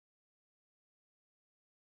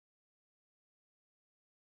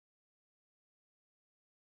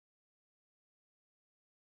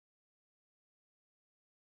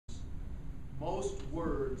most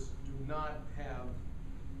words do not have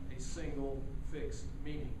a single fixed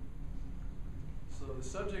meaning. So the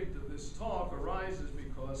subject of this talk arises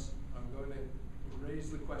because I'm going to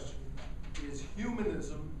raise the question, is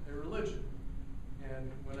humanism a religion?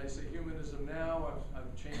 And when I say humanism now,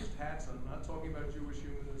 I've changed hats. I'm not talking about Jewish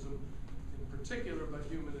humanism in particular, but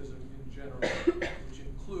humanism in general, which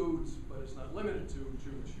includes, but is not limited to, Jewish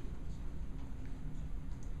humanism.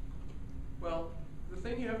 Well, the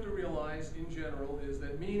thing you have to realize in general is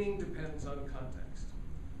that meaning depends on context.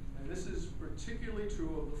 And this is particularly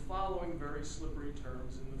true of the following very slippery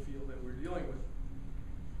terms in the field that we're dealing with.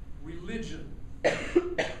 Religion.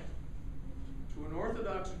 To an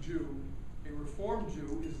Orthodox Jew, a Reformed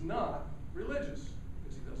Jew is not religious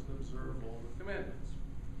because he doesn't observe all the commandments.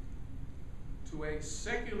 To a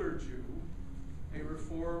secular Jew, a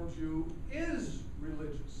Reformed Jew is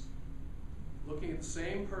religious. Looking at the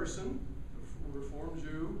same person, a Reformed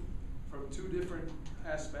Jew, from two different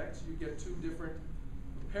aspects, you get two different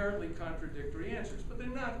apparently contradictory answers, but they're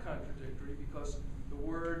not contradictory because the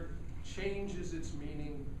word changes its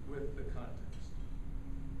meaning with the context.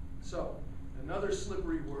 So, another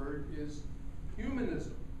slippery word is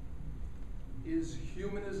humanism. Is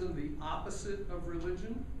humanism the opposite of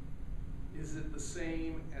religion? Is it the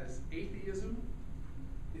same as atheism?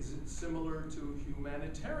 Is it similar to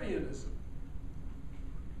humanitarianism?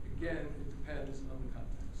 Again, it depends on the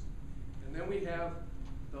context. And then we have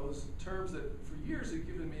those terms that for years have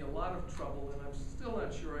given me a lot of trouble, and I'm still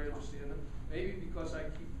not sure I understand them, maybe because I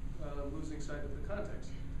keep losing sight of the context.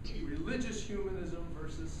 Religious humanism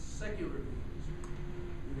versus secular humanism.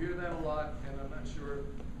 You hear that a lot, and I'm not sure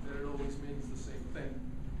that it always means the same thing.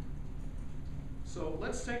 So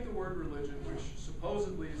let's take the word religion, which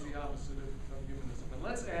supposedly is the opposite of humanism, and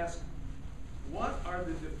let's ask, what are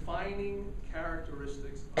the defining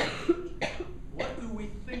characteristics of religion? What do we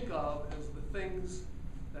think of as the things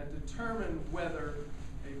that determine whether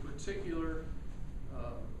a particular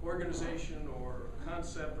organization or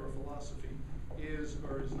concept or philosophy is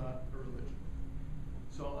or is not a religion?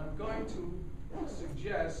 So I'm going to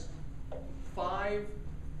suggest 5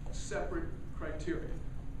 separate criteria.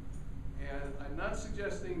 And I'm not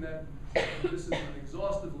suggesting that this is an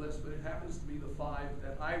exhaustive list, but it happens to be the 5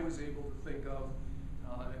 that I was able to think of.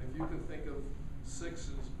 And if you can think of 6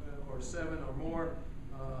 or 7 or more,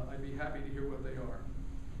 I'd be happy to hear what they are.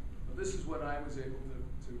 But this is what I was able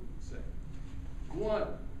to say. 1,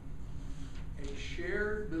 a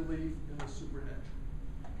shared belief in the supernatural.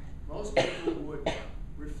 Most people would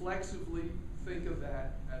reflexively think of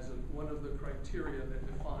that as one of the criteria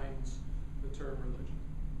that defines the term religion.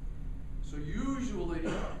 So usually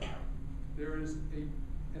there is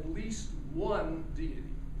at least one deity,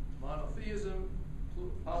 monotheism,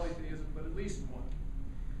 polytheism, but at least one.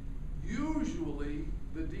 Usually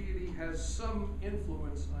the deity has some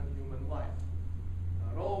influence on human life.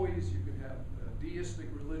 Not always. You can have deistic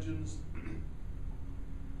religions.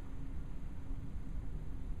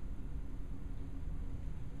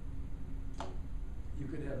 You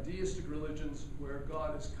can have deistic religions where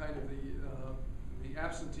God is kind of the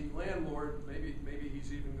absentee landlord. Maybe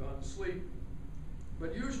he's even gone to sleep.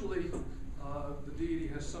 But usually the deity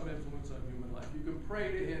has some influence on human life. You can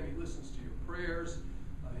pray to him. He listens to your prayers.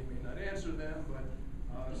 He may not answer them, but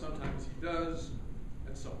sometimes he does,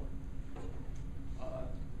 and so on.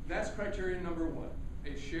 That's criterion number 1,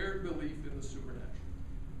 a shared belief in the supernatural.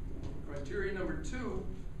 Criteria number 2,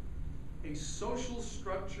 a social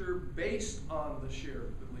structure based on the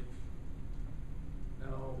shared belief.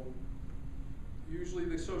 Now, usually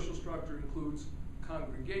the social structure includes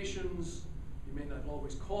congregations. You may not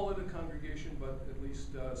always call it a congregation, but at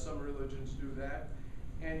least some religions do that.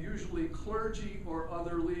 And usually clergy or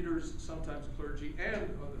other leaders, sometimes clergy and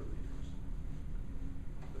other leaders.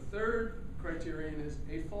 The third criterion is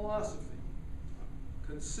a philosophy,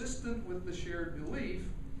 consistent with the shared belief,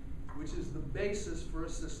 which is the basis for a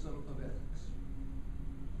system of ethics.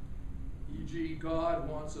 E.g., God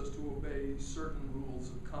wants us to obey certain rules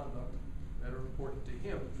of conduct that are important to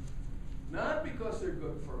him. Not because they're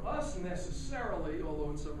good for us necessarily,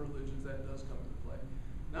 although in some religions that does come into play.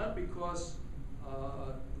 Not because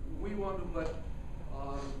we want to, but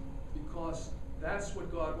because that's what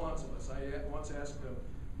God wants of us. I once asked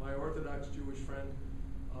my Orthodox Jewish friend,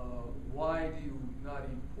 why do you not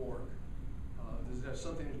eat pork? Does it have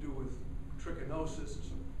something to do with trichinosis or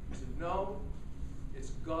something? He said, no, it's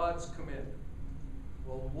God's commandment.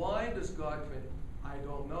 Well, why does God command it? I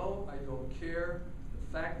don't know, I don't care.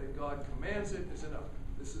 The fact that God commands it is enough.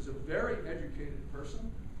 This is a very educated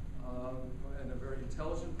person and a very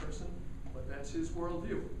intelligent person, but that's his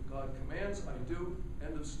worldview. God commands, I do,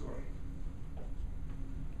 end of story.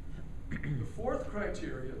 The fourth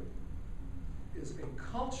criteria is a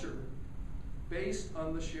culture based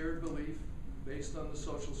on the shared belief, based on the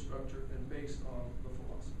social structure, and based on the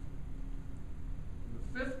philosophy. And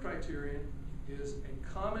the fifth criterion is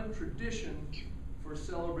a common tradition for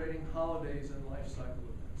celebrating holidays and life cycle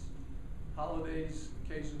events. Holidays,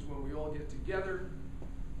 occasions when we all get together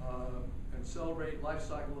and celebrate life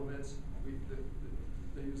cycle events.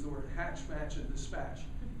 They use the word hatch, match, and dispatch.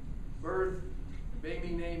 Birth, baby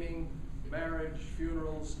naming, marriage,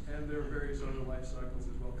 funerals, and there are various other life cycles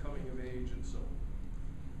as well, coming of age and so on.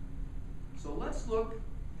 So let's look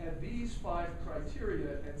at these 5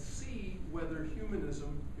 criteria and see whether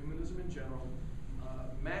humanism in general,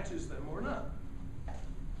 matches them or not.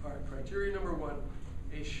 All right, criteria number 1,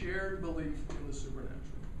 a shared belief in the supernatural.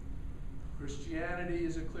 Christianity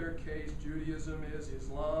is a clear case, Judaism is,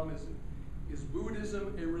 Islam is. Is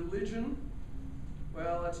Buddhism a religion?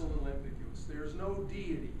 Well, that's a little ambiguous. There's no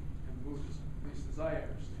deity in Buddhism, at least as I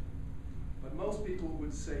understand it. But most people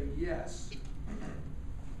would say yes.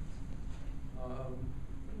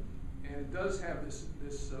 And it does have this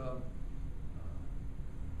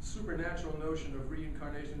supernatural notion of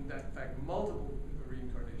reincarnation, in fact, multiple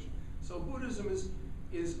reincarnation. So Buddhism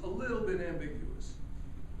is a little bit ambiguous.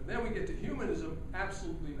 And then we get to humanism,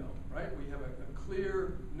 absolutely no, right? We have a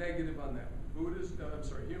clear negative on that one.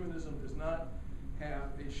 Humanism does not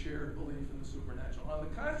have a shared belief in the supernatural. On the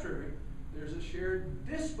contrary, there's a shared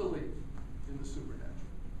disbelief in the supernatural.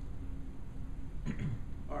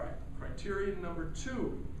 All right, criterion number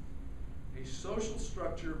 2, a social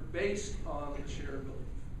structure based on the shared belief.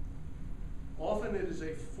 Often it is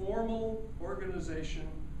a formal organization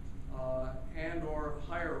and or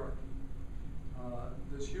hierarchy.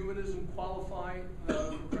 Does humanism qualify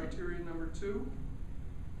for criterion number 2?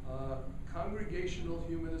 Congregational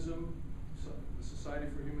humanism, the Society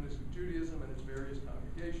for Humanistic Judaism and its various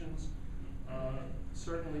congregations,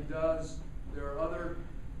 certainly does. There are other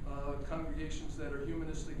congregations that are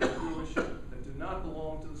humanistic and Jewish that do not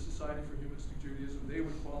belong to the Society for Humanistic Judaism. They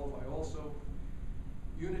would qualify also.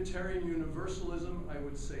 Unitarian Universalism, I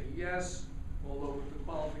would say yes, although with the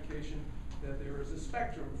qualification that there is a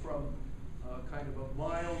spectrum from kind of a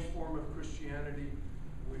mild form of Christianity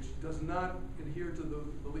which does not adhere to the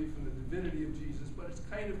belief in the divinity of Jesus, but it's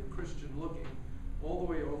kind of Christian looking, all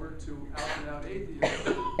the way over to out-and-out atheists,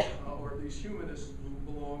 or at least humanists who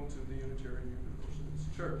belong to the Unitarian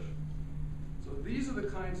Universalist Church. So these are the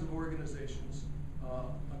kinds of organizations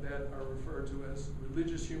that are referred to as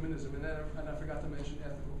religious humanism. And I forgot to mention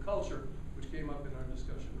ethical culture, which came up in our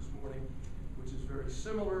discussion this morning, which is very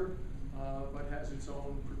similar, but has its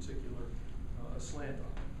own particular slant on it.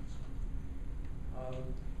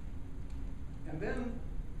 And then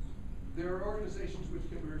there are organizations which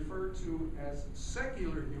can be referred to as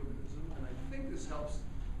secular humanism, and I think this helps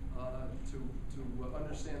to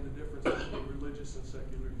understand the difference between religious and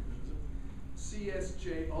secular humanism.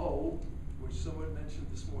 CSJO, which someone mentioned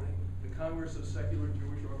this morning, the Congress of Secular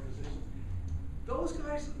Jewish Organizations. Those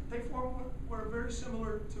guys, they form what are very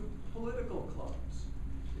similar to political clubs.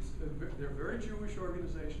 They're very Jewish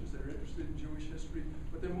organizations. They're interested in Jewish history,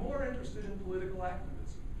 but they're more interested in political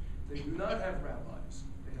activism. They do not have rabbis.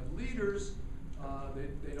 They have leaders.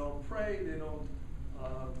 They don't pray. They don't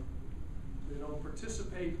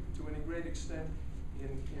participate to any great extent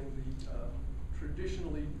in the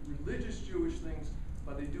traditionally religious Jewish things,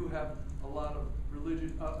 but they do have a lot of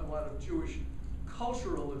Jewish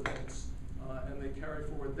cultural events, and they carry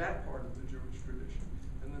forward that part of the Jewish tradition.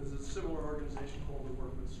 And there's a similar organization called the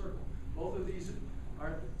Workmen's Circle. Both of these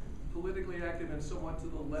are politically active and somewhat to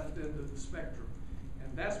the left end of the spectrum.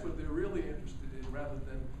 And that's what they're really interested in, rather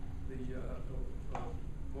than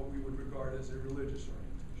what we would regard as a religious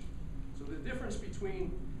orientation. So the difference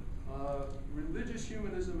between religious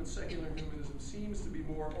humanism and secular humanism seems to be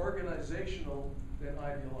more organizational than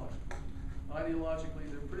ideological. Ideologically,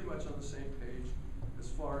 they're pretty much on the same page as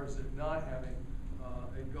far as it not having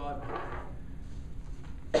a God.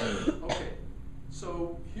 Okay,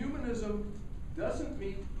 so humanism doesn't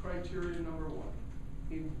meet criterion number 1.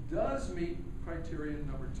 It does meet criterion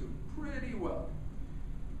number 2 pretty well,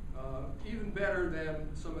 even better than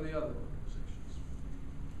some of the other organizations.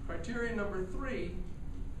 Criterion number 3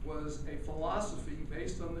 was a philosophy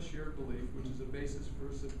based on the shared belief, which is a basis for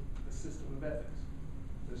a system of ethics.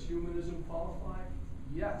 Does humanism qualify?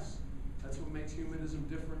 Yes. That's what makes humanism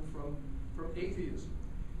different from atheism.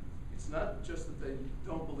 It's not just that they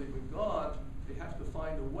don't believe in God, they have to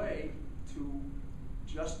find a way to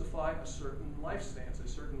justify a certain life stance, a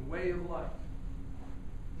certain way of life.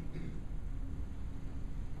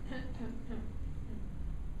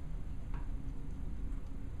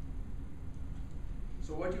 So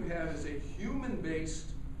So what you have is a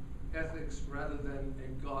human-based ethics rather than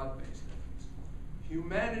a God-based ethics.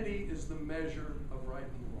 Humanity is the measure of right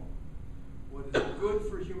and wrong. What is good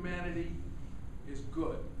for humanity is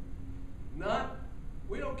good.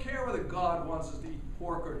 We don't care whether God wants us to eat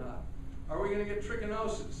pork or not. Are we going to get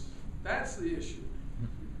trichinosis? That's the issue.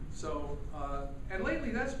 So, and lately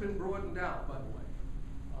that's been broadened out, by the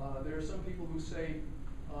way. There are some people who say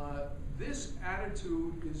this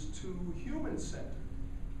attitude is too human-centered.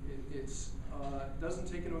 It doesn't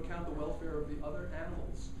take into account the welfare of the other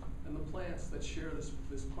animals and the plants that share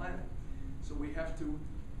this planet. So we have to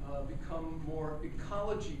become more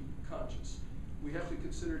ecology conscious. We have to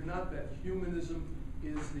consider not that humanism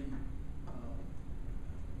is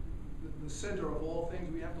the center of all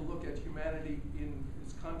things. We have to look at humanity in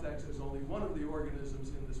its context as only one of the organisms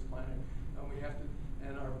in this planet,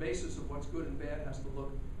 and our basis of what's good and bad has to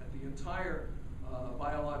look at the entire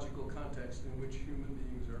biological context in which human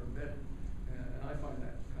beings are embedded. And I find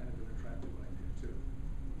that kind of an attractive idea too.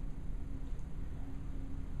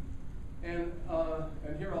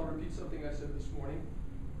 And here I'll repeat something I said this morning.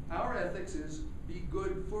 Our ethics is be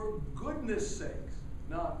good for goodness sake,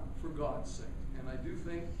 not for God's sake. And I do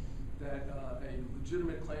think that a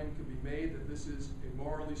legitimate claim can be made that this is a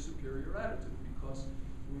morally superior attitude, because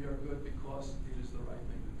we are good because it is the right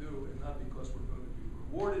thing to do, and not because we're going to be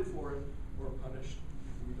rewarded for it or punished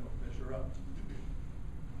if we don't measure up.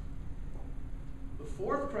 The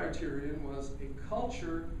fourth criterion was a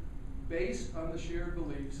culture based on the shared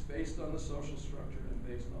beliefs, based on the social structure, and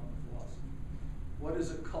based on the philosophy. What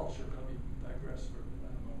is a culture? Let me digress for a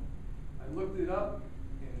moment. I looked it up,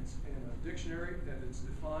 and it's in a dictionary, and it's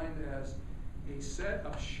defined as a set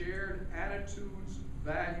of shared attitudes,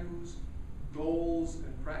 values, goals,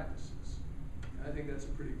 and practices. And I think that's a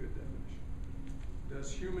pretty good definition.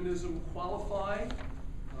 Does humanism qualify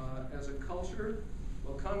as a culture?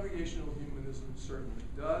 Well, congregational humanism certainly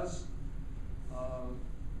does.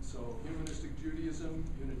 So humanistic Judaism,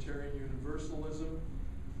 Unitarian Universalism,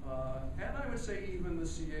 and I would say even the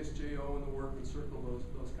CSJO and the Workman Circle,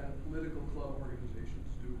 those kind of political club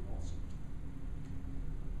organizations do also.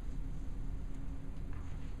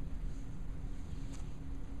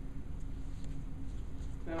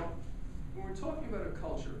 Now, when we're talking about a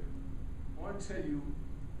culture, I want to tell you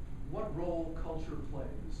what role culture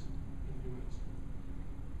plays in humanism.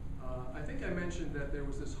 I think I mentioned that there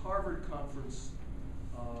was this Harvard conference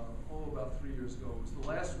about 3 years ago. It was the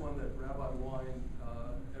last one that Rabbi Wein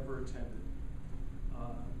ever attended.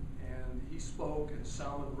 And he spoke, and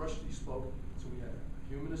Salman Rushdie spoke. So we had a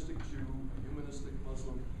humanistic Jew, a humanistic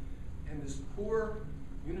Muslim, and this poor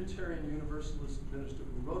Unitarian Universalist minister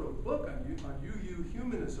who wrote a book on UU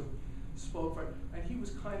humanism spoke for, and he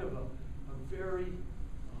was kind of a very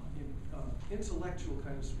intellectual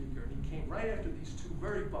kind of speaker. And he came right after these two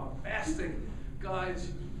very bombastic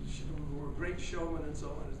guys who were great showmen and so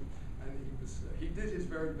on. And he did his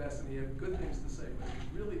very best, and he had good things to say. But it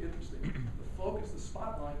was really interesting. The focus, the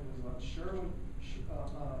spotlight was on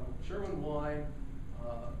Sherman Wein,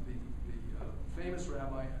 the famous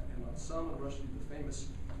rabbi, and on Salman Rushdie, the famous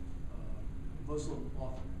Muslim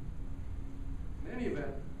author. In any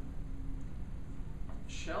event,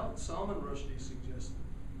 Salman Rushdie suggested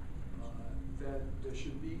that there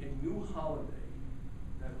should be a new holiday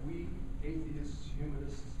that we atheists,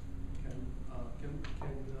 humanists can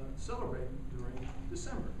celebrate during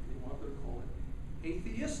December. He wanted to call it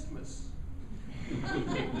Atheistmas.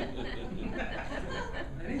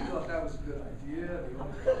 And he thought that was a good idea.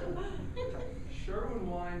 Sherman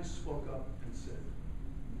Wein spoke up and said,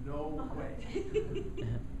 "No way."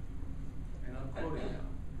 And I'm quoting now.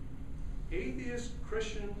 "Atheist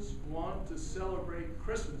Christians want to celebrate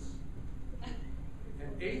Christmas,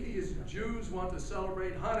 and atheist Jews want to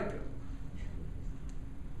celebrate Hanukkah."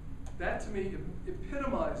 That to me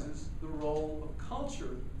epitomizes the role of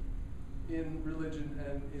culture in religion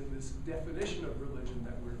and in this definition of religion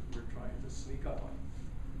that we're trying to sneak up on.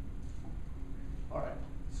 All right,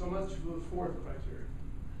 so much for the fourth criteria.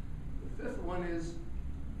 The fifth one is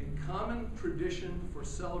a common tradition for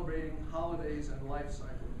celebrating holidays and life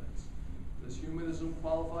cycle events. Does humanism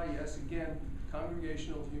qualify? Yes, again,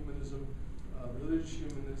 congregational humanism, religious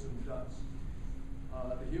humanism does.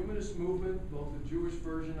 The humanist movement, both the Jewish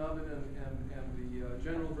version of it and the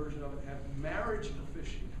general version of it, have marriage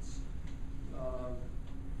officiants.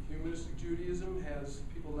 Humanistic Judaism has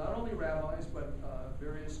people, not only rabbis, but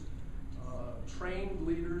various trained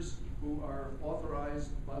leaders who are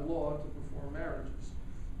authorized by law to perform marriages.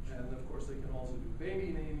 And of course, they can also do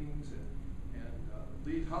baby namings and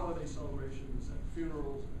lead holiday celebrations and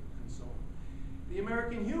funerals and so on. The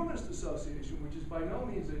American Humanist Association, which is by no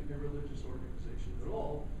means a religious organization, Association at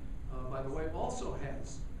all, by the way, also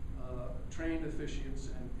has trained officiants,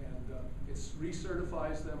 and it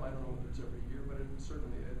recertifies them. I don't know whether it's every year, but it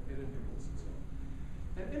certainly at intervals and so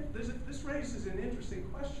on. And this raises an interesting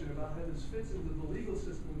question about how this fits into the legal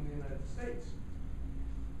system in the United States.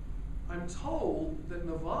 I'm told that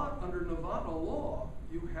under Nevada law,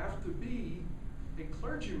 you have to be a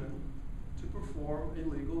clergyman to perform a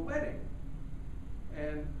legal wedding.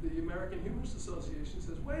 And the American Humanist Association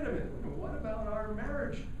says, wait a minute, what about our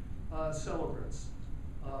marriage celebrants?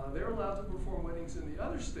 They're allowed to perform weddings in the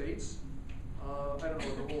other states. I don't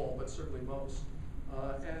know them all, but certainly most.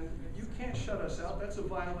 And you can't shut us out. That's a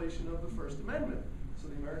violation of the First Amendment. So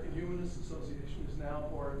the American Humanist Association is now,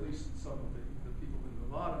 or at least some of the people in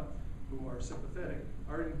Nevada who are sympathetic,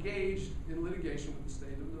 are engaged in litigation with the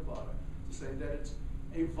state of Nevada to say that it's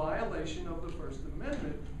a violation of the First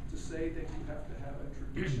Amendment to say that you have to have a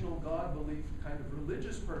traditional God belief kind of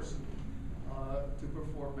religious person to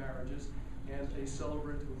perform marriages, and a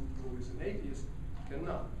celebrant who is an atheist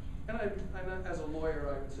cannot. And as a lawyer,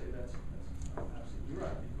 I would say that's absolutely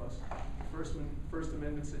right, because the First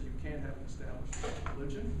Amendment says you can't have an established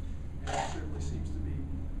religion, and it certainly seems to be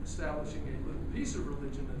establishing a little piece of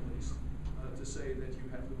religion at least to say that you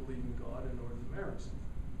have to believe in God in order to marry someone.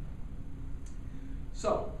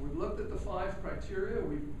 So we've looked at the 5 criteria.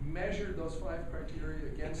 We've measured those 5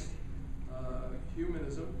 criteria against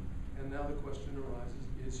humanism, and now the question arises: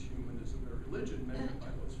 is humanism a religion measured by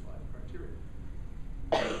those 5 criteria?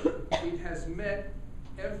 It has met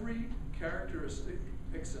every characteristic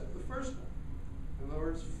except the first one. In other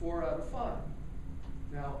words, 4 out of 5.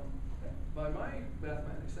 Now, by my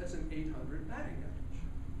mathematics, that's an 800 batting average.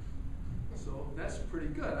 So that's pretty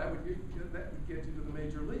good. That would get you to the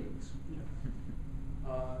major leagues.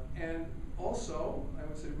 And also, I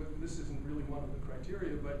would say, this isn't really one of the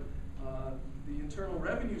criteria, but the Internal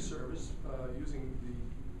Revenue Service, using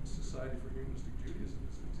the Society for Humanistic Judaism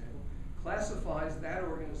as an example, classifies that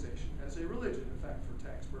organization as a religion. In fact, for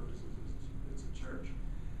tax purposes, it's a church.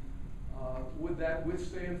 Would that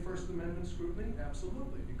withstand First Amendment scrutiny?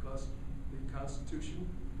 Absolutely, because the Constitution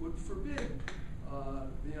would forbid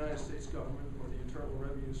the United States government or the Internal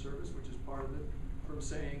Revenue Service, which is part of it, from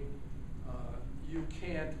saying you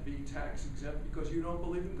can't be tax exempt because you don't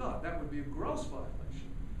believe in God. That would be a gross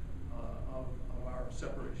violation of our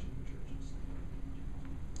separation of churches.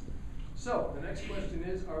 So the next question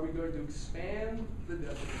is, are we going to expand the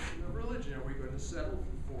definition of religion? Are we going to settle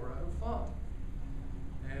for 4 out of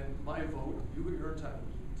 5? And my vote, you're entitled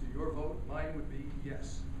to your vote, mine would be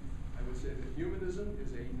yes. I would say that humanism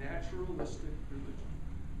is a naturalistic religion,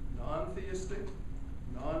 non-theistic,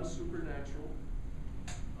 non-supernatural,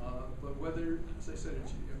 but whether, as I said,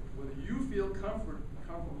 whether you feel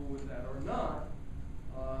comfortable with that or not,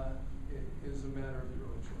 it is a matter of your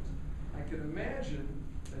own choice. I can imagine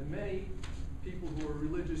that many people who are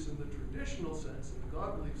religious in the traditional sense, in the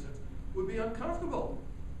God belief sense, would be uncomfortable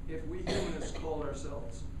if we humanists called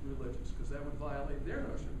ourselves religious, because that would violate their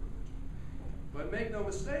notion of religion. But make no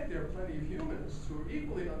mistake, there are plenty of humanists who are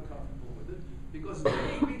equally uncomfortable with it, because they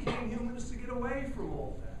became humanists to get away from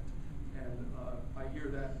all that. And I hear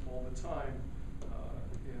that all the time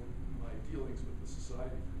in my dealings with the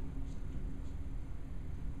Society for Humanistic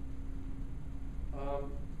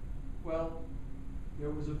Judaism. Well, there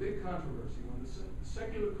was a big controversy when the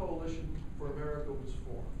Secular Coalition for America was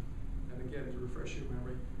formed. And again, to refresh your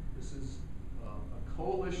memory, this is a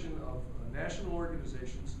coalition of national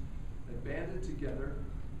organizations that banded together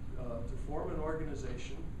to form an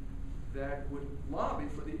organization that would lobby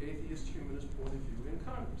for the atheist humanist point of view in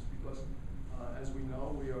Congress, because as we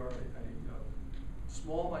know, we are a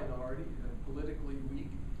small minority and politically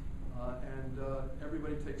weak, and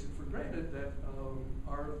everybody takes it for granted that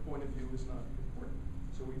our point of view is not important.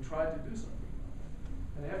 So we tried to do something about that.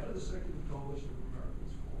 And after the Secular Coalition of America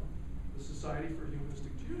was formed, the Society for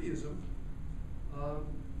Humanistic Judaism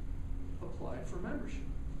applied for membership.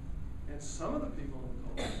 And some of the people in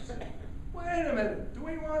the coalition said, wait a minute, do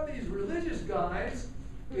we want these religious guys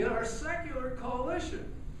in our secular coalition?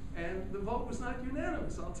 And the vote was not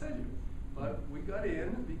unanimous, I'll tell you. But we got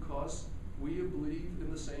in because we believe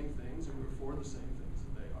in the same things and we're for the same things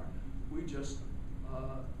that they are. We just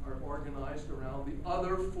are organized around the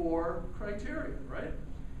other 4 criteria, right?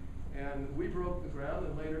 And we broke the ground,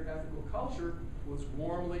 and later ethical culture was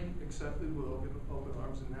warmly accepted with open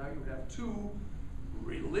arms, and now you have 2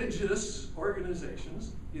 religious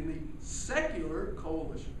organizations in the Secular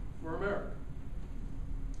Coalition for America.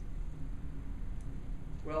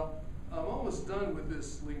 Well, I'm almost done with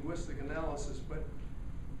this linguistic analysis, but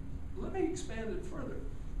let me expand it further.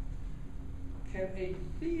 Can a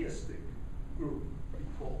theistic group be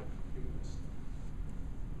called humanist?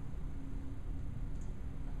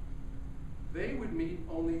 they would meet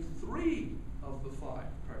only 3 of the 5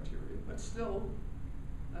 criteria, but still,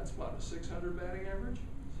 that's what, a 600 batting average? 60%.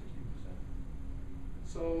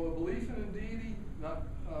 So a belief in a deity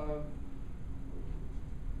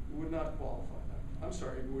would not qualify that. I'm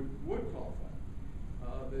sorry, would qualify.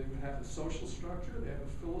 They would have a social structure, they have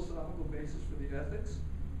a philosophical basis for the ethics,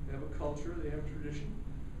 they have a culture, they have tradition.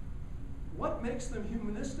 What makes them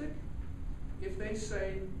humanistic? If they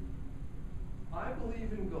say, I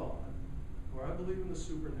believe in God, or I believe in the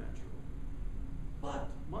supernatural, but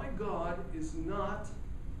my God is not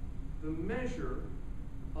the measure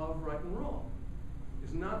of right and wrong,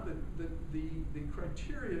 is not the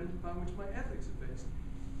criterion upon which my ethics are based.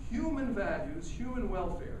 Human values, human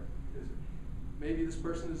welfare, maybe this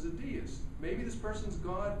person is a deist. Maybe this person's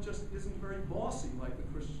God just isn't very bossy like the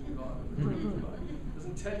Christian God or the Christian God.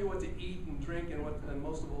 Doesn't tell you what to eat and drink and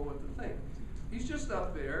most of all what to think. He's just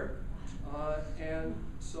up there, and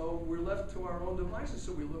so we're left to our own devices.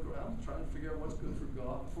 So we look around, trying to figure out what's good for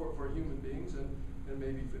God, for human beings, and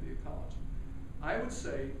maybe for the ecology. I would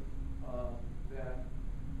say that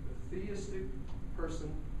the theistic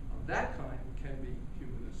person of that kind can be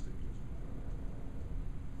humanistic.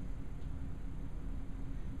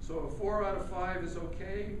 So a 4 out of 5 is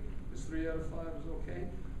okay. This 3 out of 5 is okay.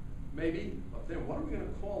 Maybe, but then what are we going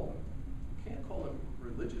to call them? We can't call them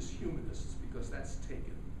religious humanists because that's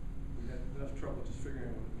taken. We had enough trouble just figuring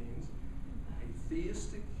out what it means. A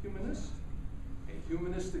theistic humanist? A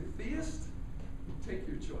humanistic theist? Take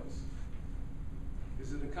your choice.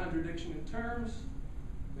 Is it a contradiction in terms?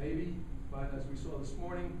 Maybe, but as we saw this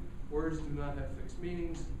morning, words do not have fixed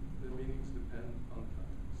meanings. Their meanings depend on the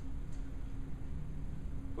context.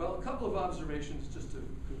 Well, a couple of observations just to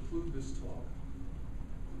conclude this talk.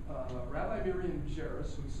 Rabbi Miriam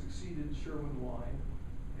Jeris, who succeeded Sherwin Wine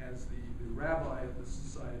as the rabbi of the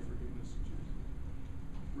Society for Humanistic Jews,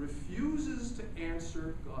 refuses to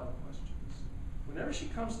answer God questions. Whenever she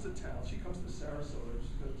comes to town, she comes to Sarasota,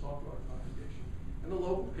 she's going to talk to our congregation, and the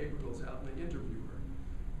local paper goes out and they interview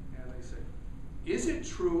her. And they say, is it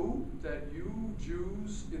true that you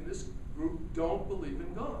Jews in this group don't believe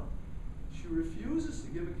in God? She refuses to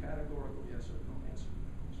give a categorical yes or no answer to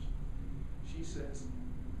that question. She says,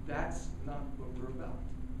 that's not what we're about.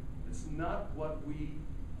 It's not what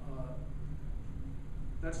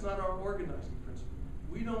that's not our organizing principle.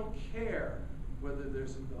 We don't care whether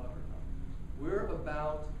there's a God or not. We're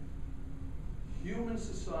about human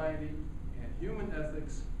society and human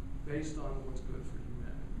ethics based on what's good for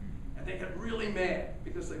humanity. And they get really mad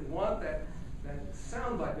because they want that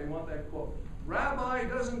soundbite, they want that quote. Rabbi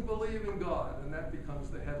doesn't believe in God, and that becomes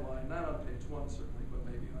the headline, not on page 1 certainly, but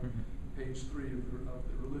maybe on page 3 of the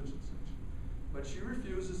religion section. But she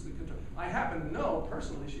refuses to confirm. I happen to know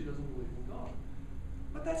personally she doesn't believe in God,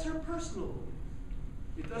 but that's her personal belief.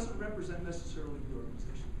 It doesn't represent necessarily the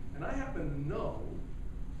organization. And I happen to know,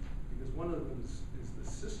 because one of them is the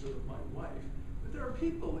sister of my wife, that there are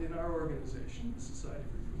people in our organization, the Society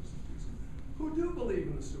for Humanistic Jews, who do believe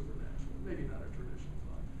in the supernatural, maybe not a traditional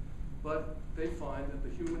God, but they find that the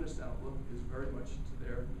humanist outlook is very much to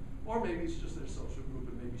their, or maybe it's just their social group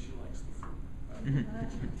and maybe she likes the fruit.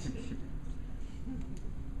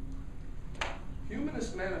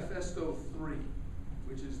 Humanist Manifesto 3,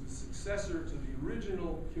 which is the successor to the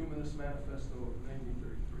original Humanist Manifesto of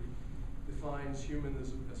 1933, defines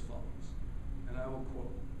humanism as follows, and I will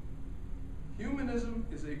quote, humanism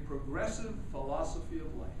is a progressive philosophy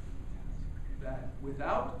of life that,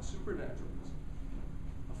 without supernaturalism,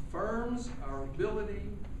 affirms our ability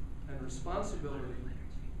and responsibility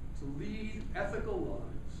to lead ethical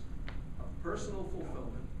lives of personal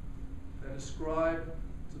fulfillment that ascribe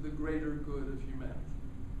to the greater good of humanity.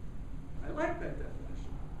 I like that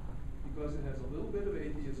definition because it has a little bit of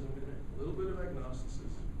atheism in it, a little bit of agnosticism,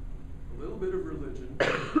 a little bit of religion,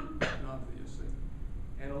 not theistic,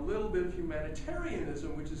 and a little bit of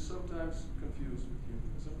humanitarianism, which is sometimes confused with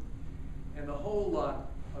humanism, and a whole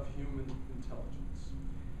lot of human intelligence.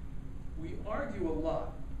 We argue a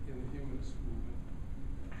lot in the humanist movement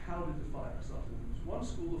how to define ourselves. And there's one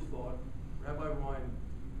school of thought, Rabbi Ryan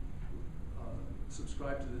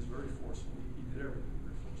subscribed to this very forcefully. He did everything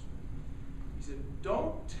very forcefully. He said,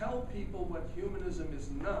 don't tell people what humanism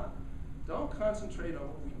is not. Don't concentrate on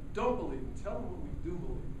what we don't believe in. Tell them what we do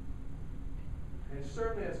believe. And it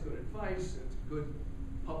certainly has good advice, and it's good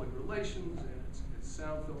public relations, and it's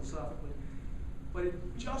sound philosophically, but it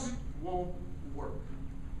just won't work.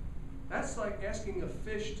 That's like asking a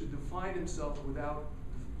fish to define himself without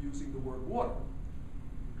using the word water.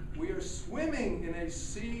 We are swimming in a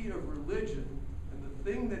sea of religion, and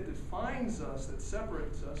the thing that defines us, that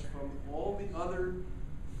separates us from all the other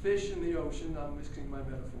fish in the ocean, I'm mixing my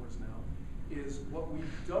metaphors now, is what we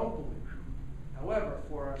don't believe. However,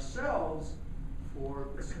 for ourselves, for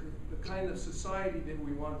the kind of society that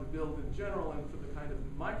we want to build in general, and for the kind of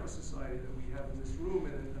micro-society that we have in this room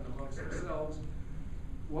and amongst ourselves,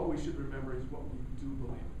 what we should remember is what we do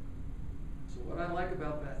believe. So what I like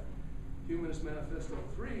about that Humanist Manifesto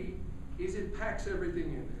 3 is it packs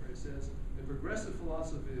everything in there. It says, a progressive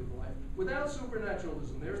philosophy of life without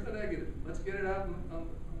supernaturalism. There's the negative. Let's get it out on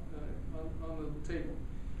the table.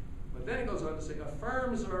 But then it goes on to say,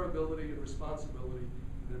 affirms our ability and responsibility,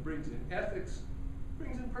 and it brings in ethics,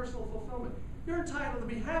 brings in personal fulfillment. You're entitled to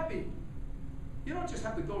be happy. You don't just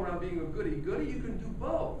have to go around being a goody-goody. You can do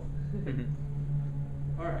both.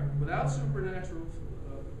 All right, without supernaturalism,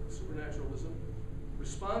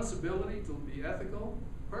 responsibility to be ethical,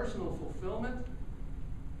 personal fulfillment.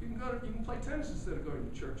 You can play tennis instead of going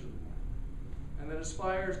to church in the morning, and that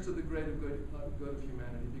aspires to the greater good of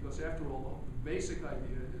humanity. Because after all, the basic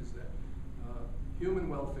idea is that human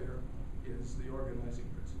welfare is the organizing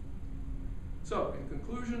principle. So, in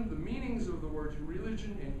conclusion, the meanings of the words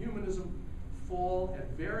religion and humanism fall at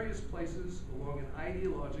various places along an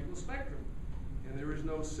ideological spectrum, and there is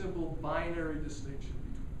no simple binary distinction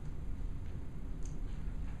between them.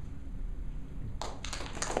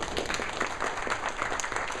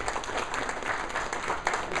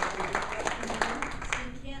 So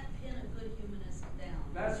you can't pin a good humanist down.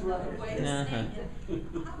 That's right. Another way to say it.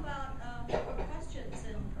 How about questions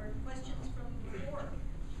or questions from the floor?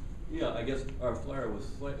 Yeah, I guess our flyer was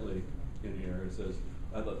slightly in here. It says,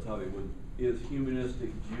 I thought Tavi would, is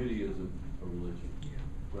humanistic Judaism a religion? Yeah.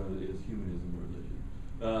 Rather, is humanism a religion?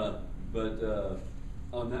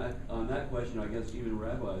 On that question, I guess even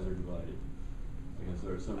rabbis are divided. I guess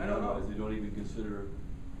there are some rabbis who don't even consider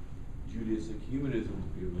Judaistic humanism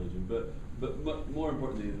to be a religion. But more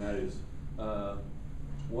importantly than that is,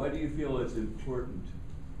 why do you feel it's important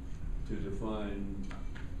to define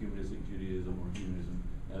humanistic Judaism or humanism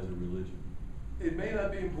as a religion? It may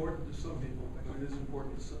not be important to some people, but it is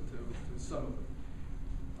important to some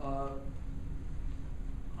of them.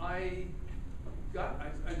 I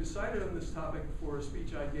decided on this topic for a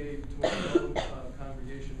speech I gave to my own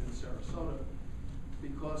congregation in Sarasota,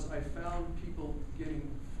 because I found people getting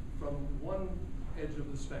from one edge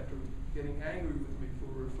of the spectrum getting angry with me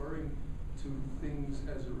for referring to things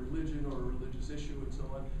as a religion or a religious issue and so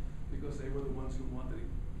on, because they were the ones who wanted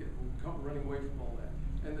to come running away from all that.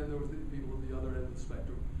 And then there were the people at the other end of the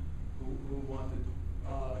spectrum who wanted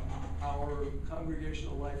our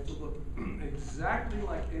congregational life to look exactly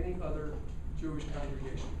like any other Jewish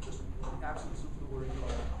congregation, just the absence of the word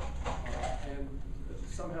God. And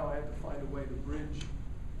somehow I had to find a way to bridge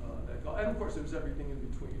that goal. And of course, there's everything in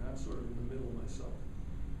between. I'm sort of in the middle myself.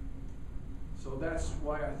 So that's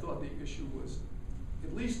why I thought the issue was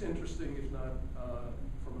at least interesting, if not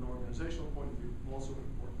from an organizational point of view, also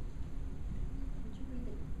important. Would you read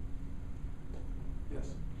it? Yes.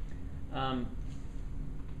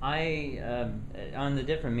 On the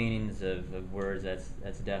different meanings of words,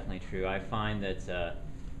 that's definitely true. I find that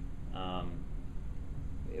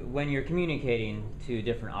when you're communicating to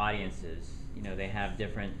different audiences, they have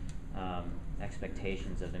different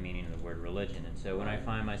expectations of the meaning of the word religion. And so when I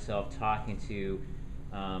find myself talking to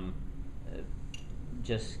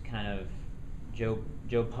just kind of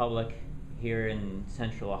Joe Public here in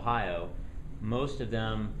Central Ohio, most of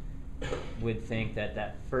them would think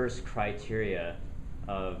that first criteria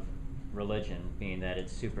of religion, being that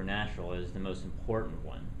it's supernatural, is the most important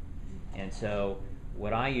one. And so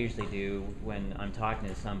what I usually do when I'm talking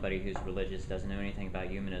to somebody who's religious, doesn't know anything about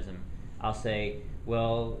humanism, I'll say,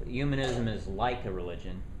 well, humanism is like a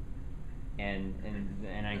religion, and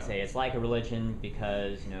I say it's like a religion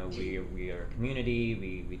because we are a community,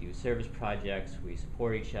 we do service projects, we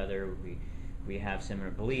support each other, we have similar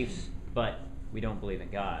beliefs, but we don't believe in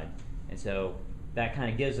God. And so that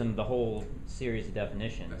kind of gives them the whole series of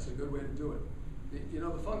definitions. That's a good way to do it.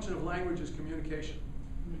 The function of language is communication.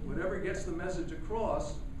 Whatever gets the message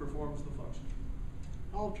across performs the function.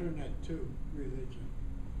 Alternate to religion.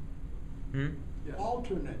 Yes.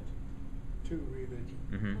 Alternate to religion.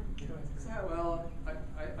 Mm-hmm. Well,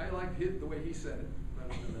 I like the way he said it.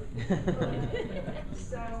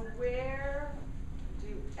 So where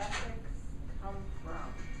do ethics come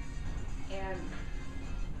from? And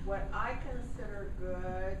what I consider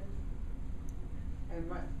good and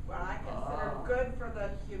what I consider good for the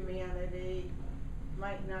humanity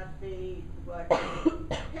might not be what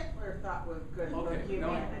Hitler thought was good for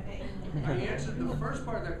humanity. I answered the first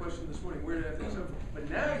part of that question this morning, where did ethics come from? But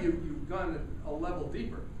now you've gone a level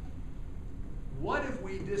deeper. What if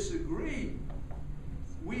we disagree?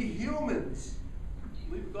 We humans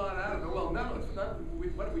leave God out of it. Well, no, it's not.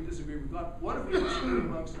 What if we disagree with God? What if we disagree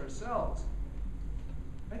amongst ourselves?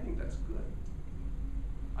 I think that's good.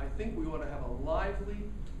 I think we ought to have a lively,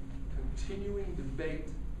 continuing debate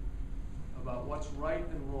about what's right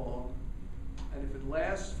and wrong, and if it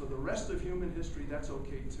lasts for the rest of human history, that's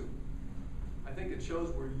okay too. I think it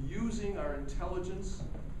shows we're using our intelligence,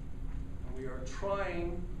 and we are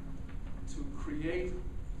trying to create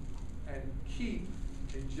and keep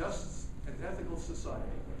a just and ethical society.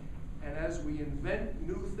 And as we invent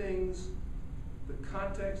new things, the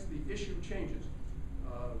context, the issue changes.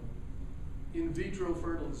 In vitro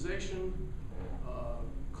fertilization,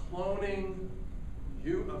 cloning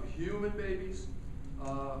of human babies.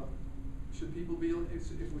 Should people be,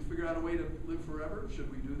 if we figure out a way to live forever,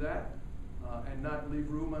 should we do that? And not leave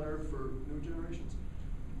room on Earth for new generations?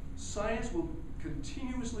 Science will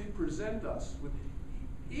continuously present us with,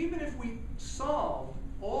 even if we solve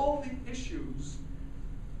all the issues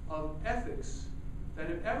of ethics that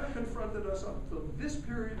have ever confronted us up to this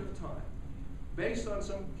period of time, based on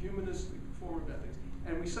some humanistic form of ethics,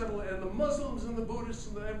 and we settle, and the Muslims and the Buddhists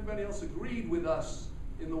and everybody else agreed with us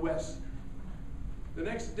in the West. The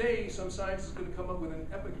next day, some scientist is going to come up with an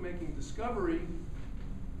epoch-making discovery,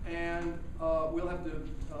 and we'll have to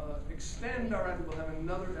extend our ethics. We'll have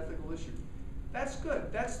another ethical issue. That's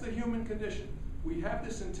good. That's the human condition. We have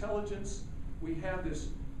this intelligence. We have this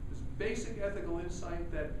basic ethical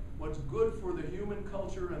insight that what's good for the human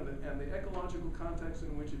culture and the ecological context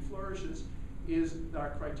in which it flourishes is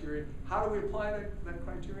our criterion. How do we apply that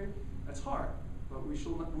criterion? That's hard, but we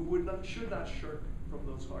should not shirk from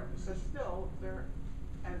those hard But decisions. still, there,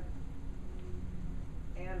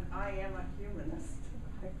 and I am a humanist.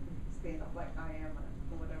 I can stand up like I am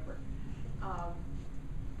a whatever.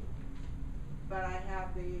 But I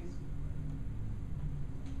have these,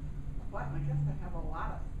 I guess I have a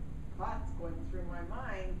lot of thoughts going through my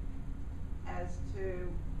mind as to,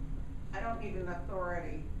 I don't need an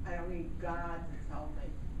authority. I don't need God to tell me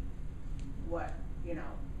what,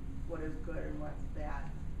 what is good and what's bad.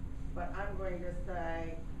 But I'm going to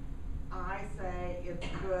say, I say it's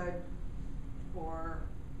good for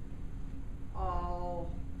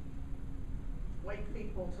all white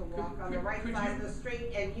people to walk on the right side of the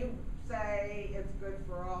street, and you say it's good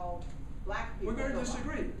for all black people. We're going to walk.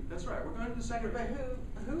 disagree. That's right. We're going to disagree. But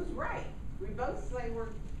who's right? We both say we're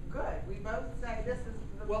good. We both say this is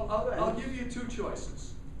the Well, good. I'll give you two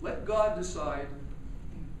choices. Let God decide.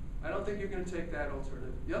 I don't think you're going to take that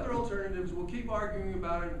alternative. The other alternative is we'll keep arguing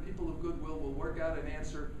about it, and people of goodwill will work out an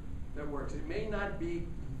answer that works. It may not be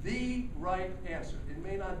the right answer. It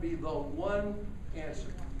may not be the one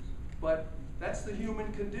answer. But that's the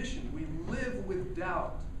human condition. We live with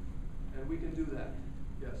doubt, and we can do that.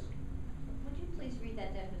 Yes? Would you please read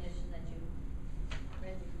that definition that you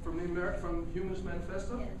read before? From Humanist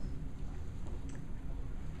Manifesto? Yes.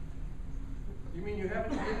 You mean you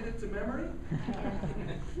haven't committed it to memory?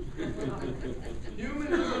 Humanism.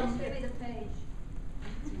 Humanism. Give me the page.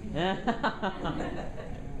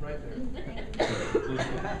 Right there. I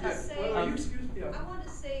want to say, Well, you excuse me. I want to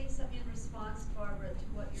say something in response, Barbara, to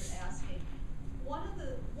what you're asking. One of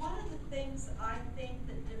the things I think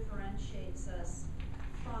that differentiates us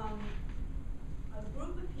from a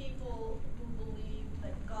group of people who believe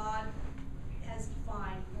that God has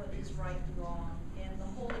defined what is right and wrong, and the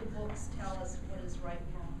holy books tell us what is right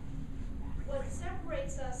and wrong. What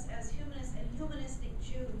separates us as humanists and humanistic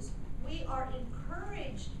Jews, we are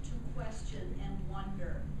encouraged to question and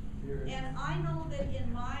wonder. And I know that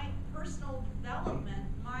in my personal development,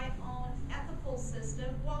 my own ethical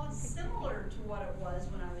system, while it's similar to what it was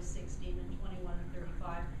when I was 16 and 21 and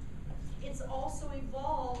 35, it's also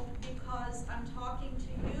evolved because I'm talking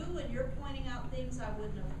to you and you're pointing out things I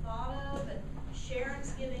wouldn't have thought of, and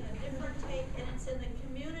Sharon's giving a different take, and it's in the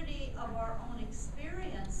community of our own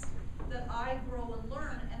experience that I grow and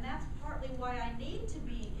learn, and that's partly why I need to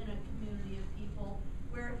be in a community of people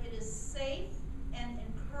where it is safe and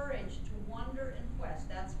encouraged to wonder and quest.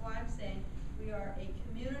 That's why I'm saying we are a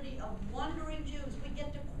community of wondering Jews. We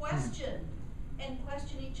get to question and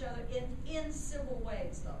question each other in civil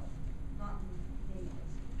ways, though, not in mean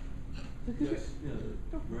ways. Yes,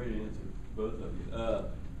 yeah, great answer, both of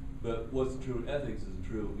you. But what's true in ethics is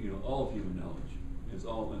true, all of human knowledge. It's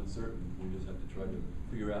all uncertain. We just have to try to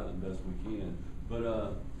figure out the best we can. But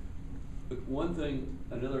one thing,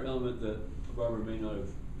 another element that Barbara may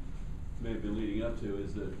have been leading up to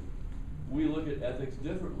is that we look at ethics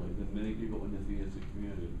differently than many people in the theistic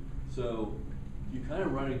community. So you kind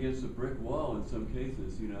of run against a brick wall in some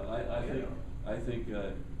cases. I think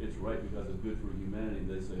it's right because it's good for humanity.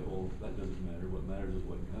 They say, oh, that doesn't matter. What matters is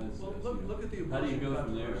what God says. Well, look at the How do you abortion go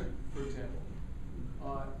from there? controversy, for example.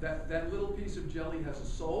 That little piece of jelly has a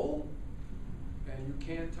soul, and you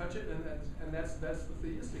can't touch it, and that's the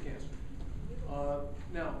theistic answer.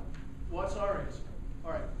 Now, what's our answer?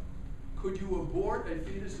 All right, could you abort a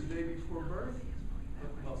fetus the day before birth?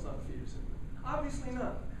 Well, it's not a fetus. Obviously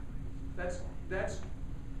not. That's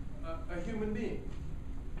a human being.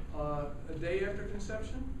 A day after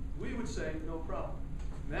conception, we would say no problem.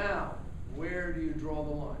 Now, where do you draw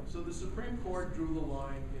the line? So the Supreme Court drew the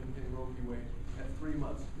line in Roe v. Wade at 3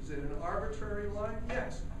 months. Is it an arbitrary line?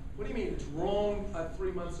 Yes. What do you mean it's wrong at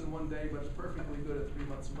 3 months and 1 day, but it's perfectly good at 3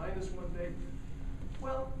 months minus 1 day?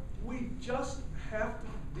 Well, we just have to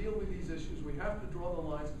deal with these issues. We have to draw the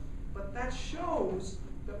lines. But that shows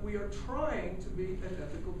that we are trying to be an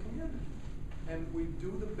ethical community. And we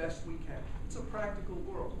do the best we can. It's a practical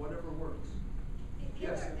world, whatever works. The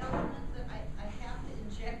Yes. other element that I have to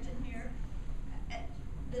inject in here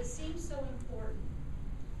that seems so important,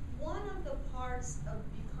 one of the parts of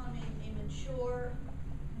becoming a mature,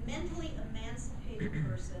 mentally emancipated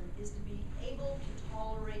person is to be able to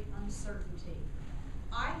tolerate uncertainty.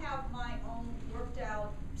 I have my own worked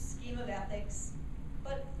out scheme of ethics,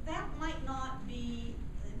 but that might not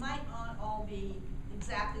all be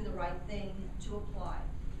exactly the right thing to apply.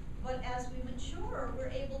 But as we mature, we're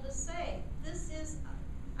able to say,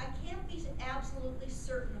 I can't be absolutely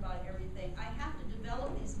certain about everything. I have to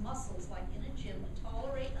develop these muscles, like in a gym, to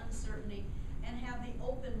tolerate uncertainty and have the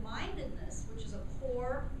open-mindedness, which is a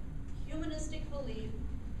core humanistic belief,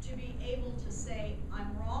 to be able to say,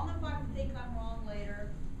 I'm wrong if I think I'm wrong later,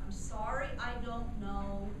 I'm sorry I don't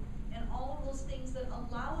know, and all of those things that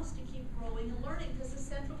allow us to keep growing and learning, because the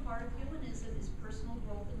central part of humanism is personal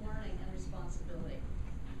growth and learning and responsibility.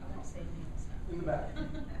 I won't say anything else now. In the back.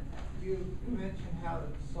 You mentioned how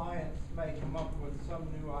science may come up with some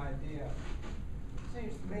new idea. It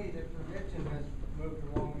seems to me that religion has moved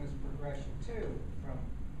along this progression too, from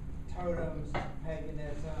totems to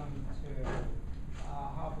paganism to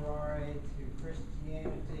Habrari to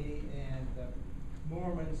Christianity, and the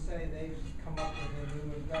Mormons say they've come up with a new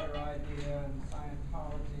and better idea, and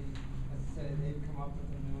Scientology has said they've come up with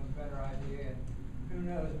a new and better idea, and who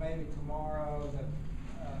knows, maybe tomorrow that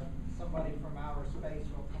somebody from outer space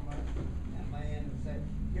will come up and land and say,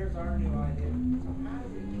 here's our new idea. So how do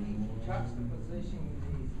we keep juxtapositioning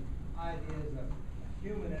these ideas of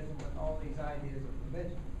humanism with all these ideas of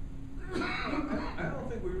religion? I don't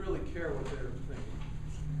think we really care what they're thinking.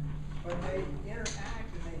 But they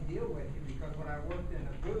interact and they deal with you, because when I worked in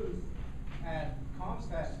a booth at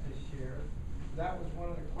ComStats this year, that was one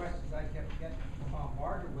of the questions I kept getting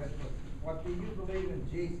bombarded with was, what do you believe in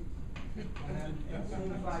Jesus? And it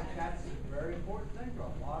seems like that's a very important thing to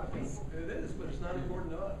a lot of people. It is, but it's not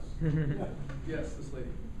important to us. Yes, this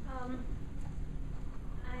lady. I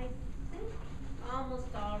think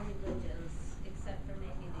almost all religions, except for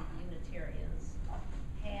maybe the Unitarians,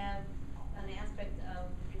 have an aspect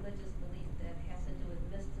of religious belief that has to do with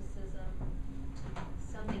mysticism,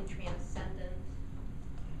 something transcendent,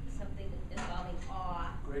 something involving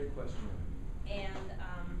awe. Great question. And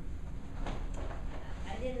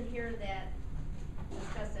I didn't hear that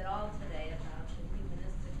discussed at all today about the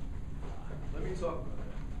humanistic thought. Let me talk about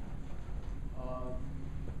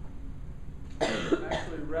that.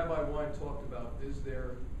 Actually, Rabbi Wein talked about, is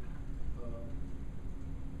there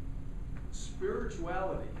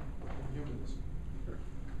spirituality in humanism?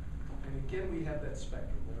 And again, we have that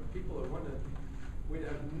spectrum. There are people that want to, we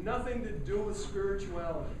have nothing to do with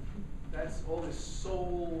spirituality. That's all this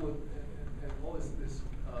soul and all this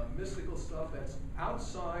mystical stuff that's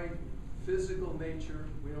outside physical nature.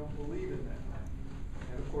 We don't believe in that.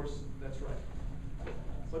 And of course, that's right.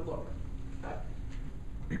 But look,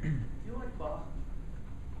 do you like Bach?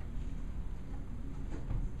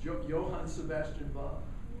 Johann Sebastian Bach.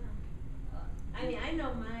 Yeah. I mean, I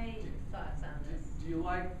know my thoughts on this. Do you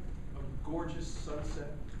like a gorgeous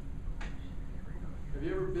sunset? Have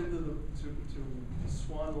you ever been to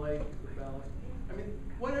Swan Lake, the valley? I mean,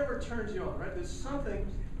 whatever turns you on, right? There's something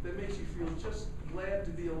that makes you feel just glad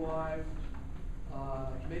to be alive,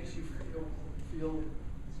 makes you feel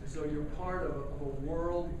as though you're part of a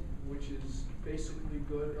world which is basically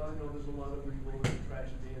good. I know there's a lot of evil and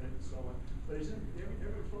tragedy in it and so on, but isn't every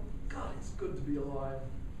feel, God, it's good to be alive.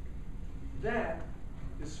 That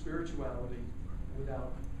is spirituality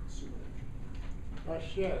without supernatural.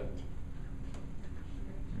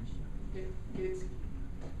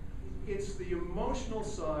 It's the emotional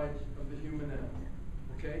side of the human animal,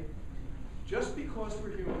 okay? Just because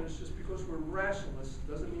we're humanists, just because we're rationalists,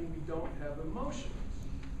 doesn't mean we don't have emotions.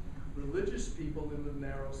 Religious people, in the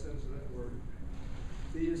narrow sense of that word,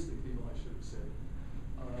 theistic people, I should have said,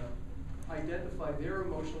 identify their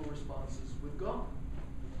emotional responses with God.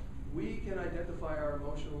 We can identify our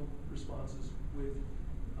emotional responses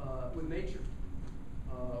with nature,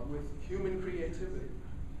 with human creativity,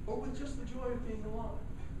 or with just the joy of being alive.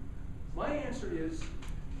 My answer is,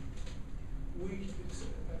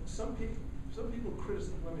 some people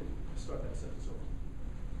criticize, let me start that sentence over.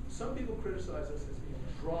 Some people criticize us as being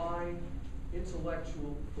dry,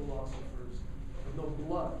 intellectual philosophers with no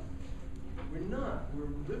blood. We're not.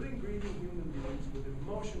 We're living, breathing human beings with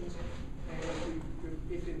emotions, and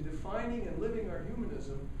if in defining and living our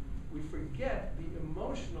humanism, we forget the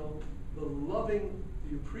emotional, the loving,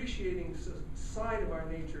 the appreciating side of our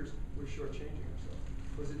natures, we're shortchanging ourselves.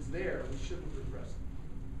 Because it's there, we shouldn't repress it.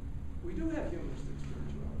 We do have humanistic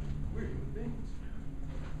spirituality. We're human beings.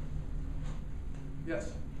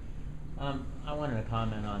 Yes? I wanted to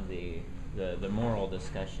comment on the moral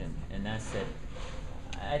discussion, and that's that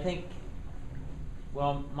I think,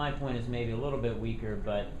 well, my point is maybe a little bit weaker,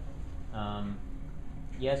 but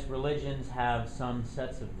yes, religions have some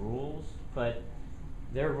sets of rules, but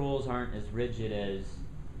their rules aren't as rigid as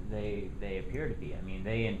they appear to be. I mean,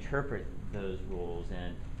 they interpret those rules,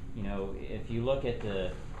 and if you look at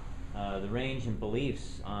the range in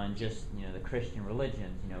beliefs on just the Christian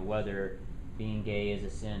religions, whether being gay is a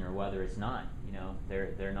sin or whether it's not,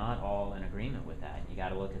 they're not all in agreement with that. You got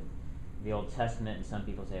to look at the Old Testament, and some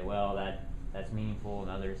people say, well, that's meaningful,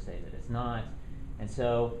 and others say that it's not. And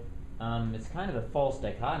so it's kind of a false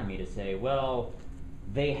dichotomy to say, well,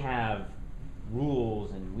 they have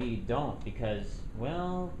rules and we don't, because,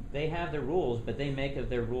 well, they have their rules, but they make of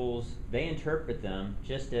their rules, they interpret them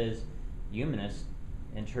just as humanists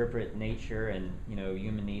interpret nature and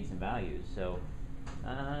human needs and values. So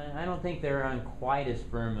I don't think they're on quite as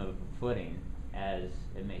firm of a footing as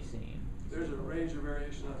it may seem. There's a range of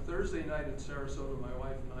variation. On Thursday night in Sarasota, my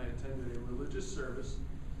wife and I attended a religious service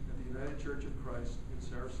at the United Church of Christ in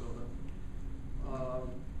Sarasota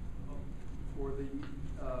for the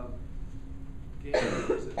gay,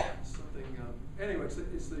 is it something? Anyway,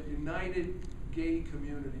 it's the United Gay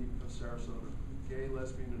Community of Sarasota, gay,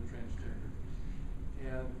 lesbian, and transgender.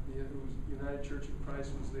 And it was United Church of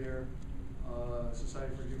Christ was there,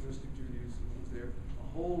 Society for Humanistic Judaism was there,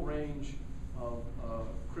 a whole range of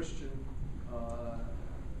Christian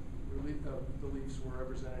beliefs were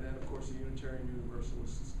represented, and of course the Unitarian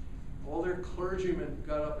Universalists. All their clergymen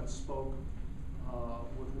got up and spoke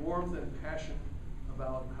with warmth and passion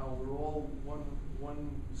about how we're all one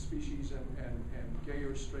species, and gay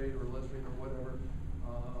or straight or lesbian or whatever,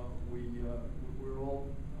 we're all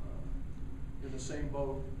in the same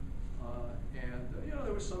boat.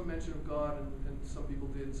 There was some mention of God, and some people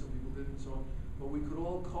did, some people didn't, and so on. But we could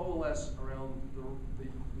all coalesce around the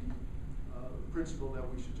principle that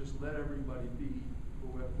we should just let everybody be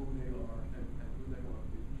who they are and who they want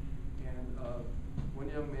to be. And one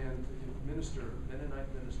young man, a Mennonite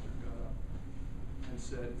minister, got up and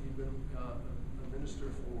said he'd been a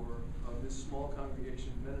minister for this small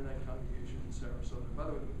congregation, Mennonite congregation in Sarasota. By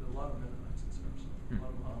the way, there are a lot of Mennonites in Sarasota, a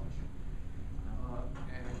lot of Amish.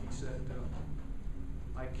 And he said,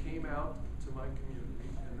 I came out to my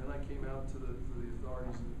community, and then I came out to the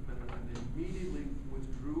authorities of the Mennonite, and they immediately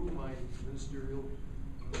withdrew my ministerial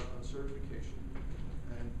certification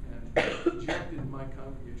and rejected my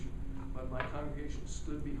congregation. But my congregation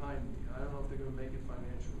stood behind me. I don't know if they're going to make it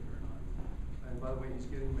financially or not. And by the way, he's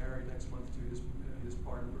getting married next month to his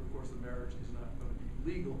partner. Of course, the marriage is not going to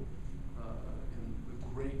be legal in the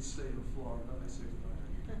great state of Florida. I say with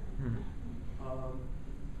irony.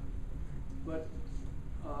 But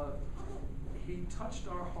he touched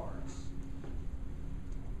our hearts.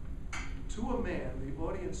 To a man, the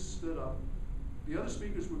audience stood up. The other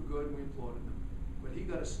speakers were good, and we applauded them. But he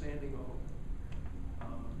got a standing O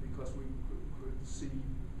because we could see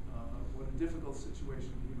what a difficult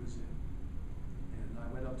situation he was in. And I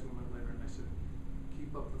went up to him later and I said,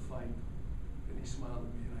 keep up the fight. And he smiled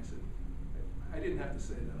at me, and I said, I didn't have to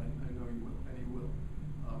say that. I know you will, and he will,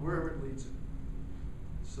 wherever it leads him.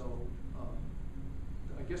 So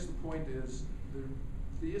I guess the point is the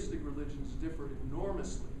theistic religions differ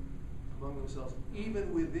enormously among themselves,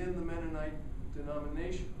 even within the Mennonite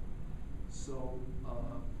denomination. So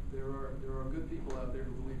there are good people out there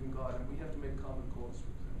who believe in God, and we have to make common cause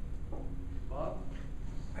with them. Bob?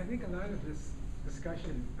 I think a lot of this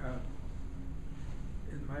discussion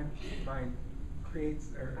in my mind creates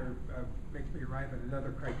or makes me arrive at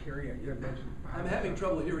another criteria you have mentioned. I'm having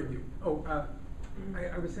trouble hearing you.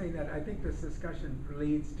 I was saying that I think this discussion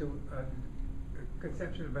leads to a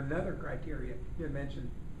conception of another criteria you had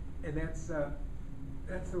mentioned, and that's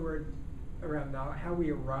the word around knowledge, how we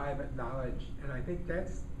arrive at knowledge, and I think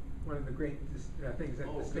that's one of the great things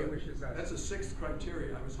that distinguishes us. That's a sixth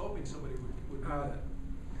criteria. I was hoping somebody would do that.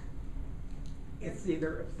 it's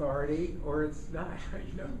either authority or it's not,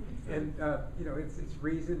 you know. And you know, it's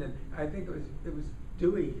reason, and I think it was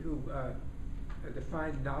Dewey who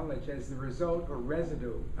defined knowledge as the result or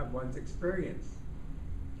residue of one's experience,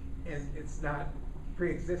 and it's not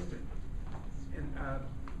pre-existent. And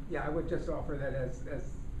yeah, I would just offer that as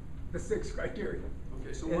the sixth criteria.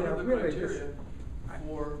 Okay, so And, one of the really criteria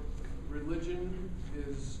for religion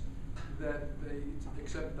is that they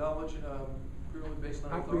accept knowledge purely based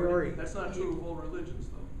on A authority. priori. That's not true of all religions,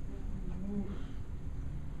 though.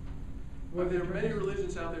 Well, There are many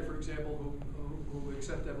religions out there, for example, who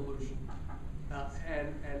accept evolution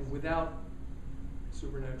and without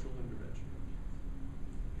supernatural intervention.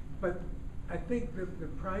 But I think the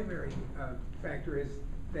primary factor is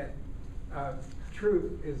that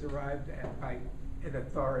truth is arrived at by an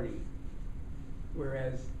authority,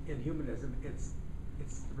 whereas in humanism it's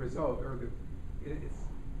the result, or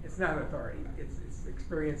it's not authority. It's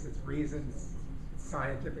experience, it's reasons, it's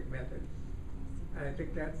scientific method. And I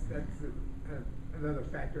think that's another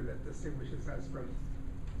factor that distinguishes us from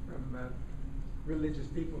religious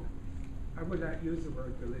people. I would not use the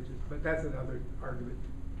word religious, but that's another argument.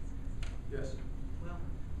 Yes.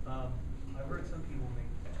 Well, I've heard some people make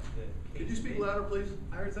the case. Could you speak louder, please?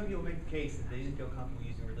 I heard some people make the case that they didn't feel comfortable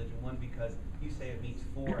using religion. One, because you say it meets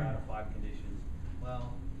 4 out of 5 conditions.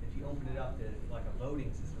 Well, if you open it up to like a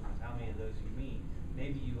voting system of how many of those you meet,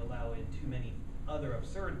 maybe you allow in too many other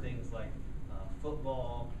absurd things like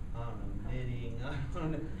football, I don't know, knitting, I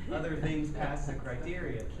don't know, other things past the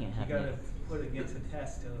criteria. Can't You have gotta knits. put against a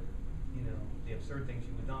test of, you know, the absurd things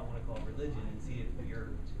you would not want to call religion, and see if you're,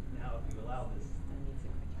 now if you allow this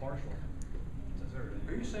partial, it's absurd.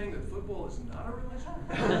 Are you saying that football is not a religion?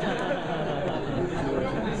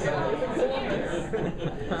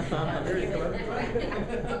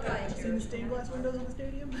 Seen the stained glass windows in the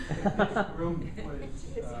stadium? This room was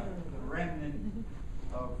the remnant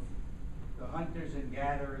of the hunters and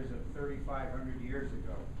gatherers of 3,500 years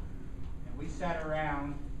ago. And we sat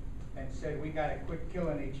around and said, we gotta quit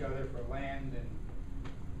killing each other for land and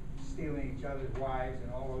stealing each other's wives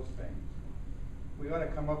and all those things. We ought to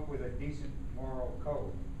come up with a decent moral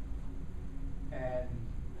code. And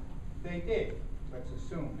they did. Let's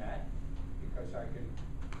assume that, because I can,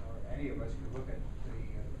 or any of us can look at the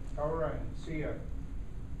Torah and see a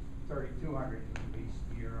 3,200 at least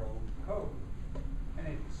year-old code. And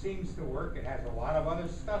it seems to work. It has a lot of other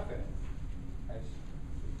stuff in it, as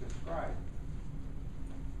we described.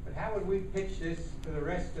 But how would we pitch this to the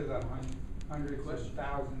rest of the hundreds of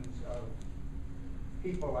thousands of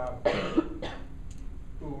people out there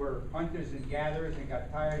who were hunters and gatherers and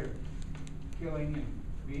got tired of killing and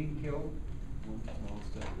being killed? One small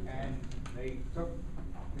step. And they took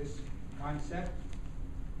this concept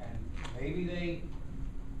and maybe they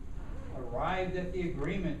arrived at the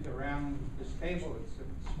agreement around this table. It's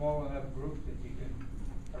a small enough group that you can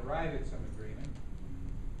arrive at some agreement.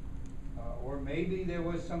 Or maybe there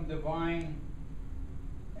was some divine,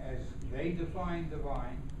 as they defined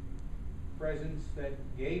divine, presence that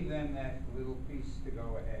gave them that little piece to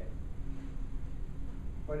go ahead.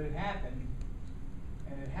 But it happened,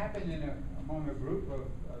 and it happened among a group of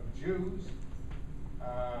Jews.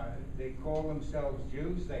 They call themselves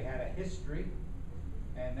Jews. They had a history,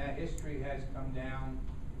 and that history has come down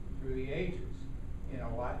through the ages in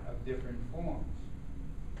a lot of different forms.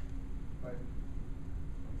 But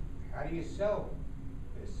how do you sell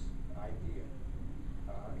this idea?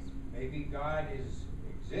 Maybe God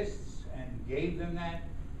exists and gave them that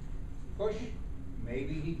push.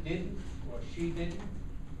 Maybe he didn't, or she didn't.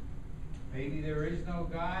 Maybe there is no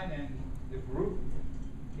God and the group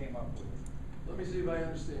came up with it. Let me see if I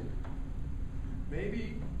understand.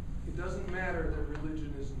 Maybe it doesn't matter that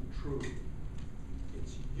religion isn't true.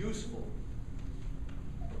 It's useful.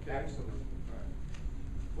 Okay? Absolutely. Right.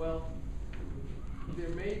 Well, there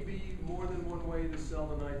may be more than one way to sell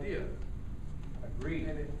an idea. Agreed.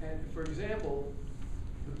 And for example,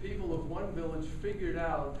 the people of one village figured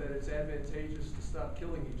out that it's advantageous to stop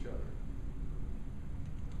killing each other.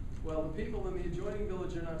 Well, the people in the adjoining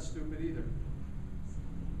village are not stupid either.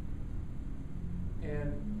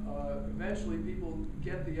 And eventually people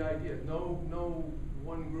get the idea. No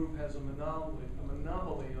one group has a monopoly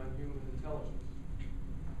on human intelligence.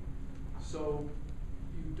 So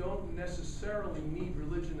you don't necessarily need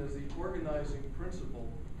religion as the organizing principle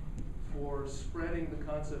for spreading the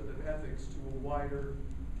concept of ethics to a wider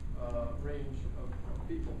range of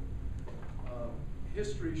people.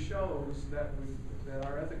 History shows that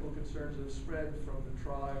our ethical concerns have spread from the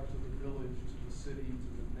tribe to the village to the city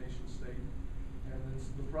to the nation state, and it's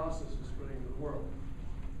the process of spreading to the world.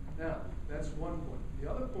 Now, that's one point. The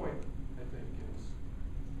other point, I think, is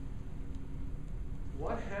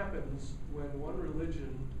what happens when one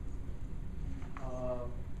religion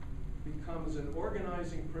becomes an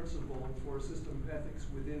organizing principle for a system of ethics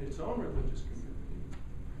within its own religious community,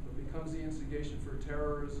 but becomes the instigation for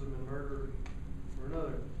terrorism and murder for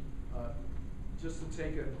another. Just to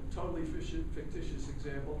take a totally fictitious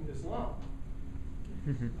example, Islam.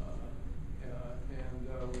 And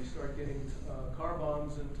we start getting car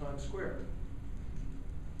bombs in Times Square.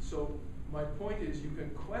 So my point is, you can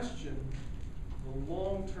question the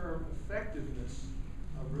long-term effectiveness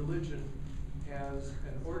of religion as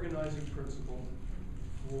an organizing principle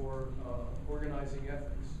for organizing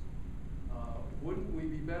ethics. Wouldn't we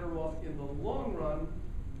be better off in the long run,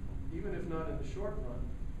 even if not in the short run,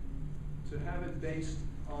 to have it based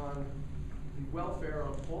on the welfare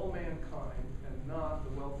of all mankind and not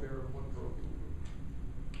the welfare of one parochial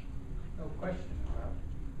group? No question about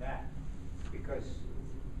that, because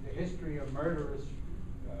the history of murderous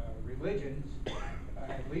religions,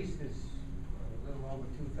 at least is a little over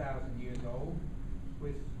 2,000 years old,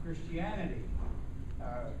 with Christianity,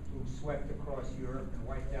 who swept across Europe and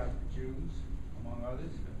wiped out the Jews, among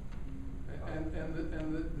others.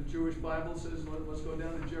 And the Jewish Bible says, let's go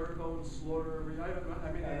down to Jericho and slaughter every item.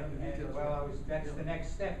 I mean, I have the details. Well, that's the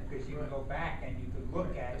next step, because you can go back and you can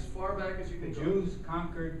look at as far back as you can the go. Jews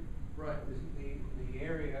conquered the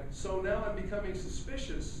area. So now I'm becoming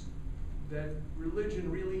suspicious that religion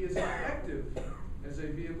really is effective as a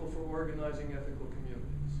vehicle for organizing ethical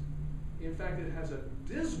communities. In fact, it has a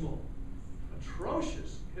dismal,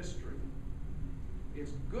 atrocious history.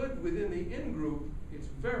 It's good within the in-group. It's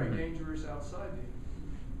very dangerous outside the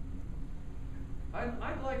in-group.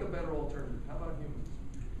 I'd like a better alternative. How about humanism?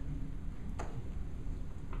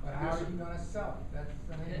 But how are you gonna sell it? That's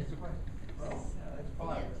the next question. Well, That's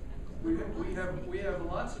part of it. we have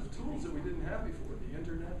lots of tools that we didn't have before. The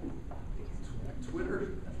internet,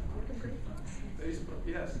 Twitter, Facebook.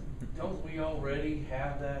 Yes. Don't we already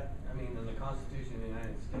have that? I mean, in the Constitution of the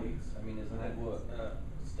United States, I mean, isn't that what a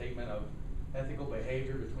statement of ethical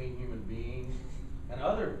behavior between human beings and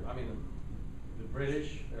other? I mean, the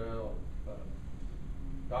British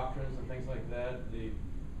doctrines and things like that.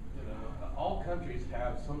 All countries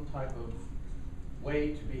have some type of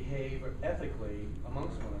way to behave ethically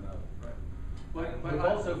amongst one another. Right. But we've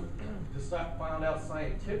also found out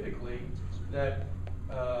scientifically that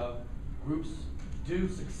groups do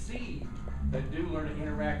succeed, that do learn to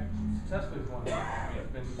interact successfully with one another. I mean,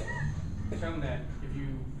 it's been shown that if you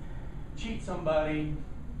cheat somebody,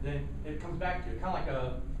 then it comes back to you, kind of like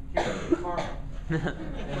a human karma.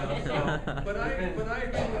 But I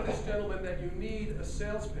agree with this gentleman that you need a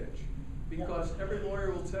sales pitch, because every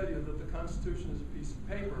lawyer will tell you that the Constitution is a piece of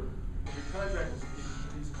paper, every contract is a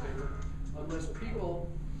piece of paper, unless people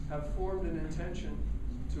have formed an intention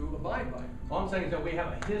to abide by it. All I'm saying is that we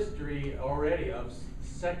have a history already of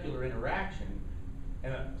secular interaction,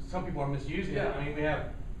 and some people are misusing it. I mean, we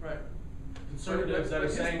have conservatives that are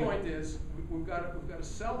saying. His point is, we've got to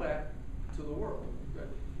sell that to the world.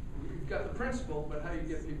 We've got the principle, but how do you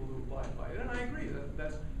get people to abide by it? And I agree that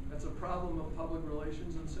that's a problem of public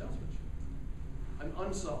relations and salesmanship, an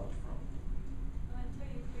unsolved problem. Until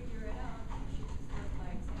you figure it out, you should just live by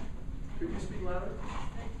example. Could you speak louder?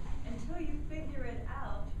 Until you figure it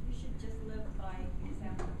out, you should just live by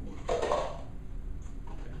example. Okay.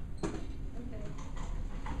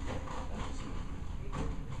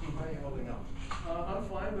 How are you holding up? I'm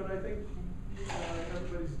fine, but I think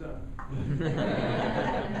everybody's done.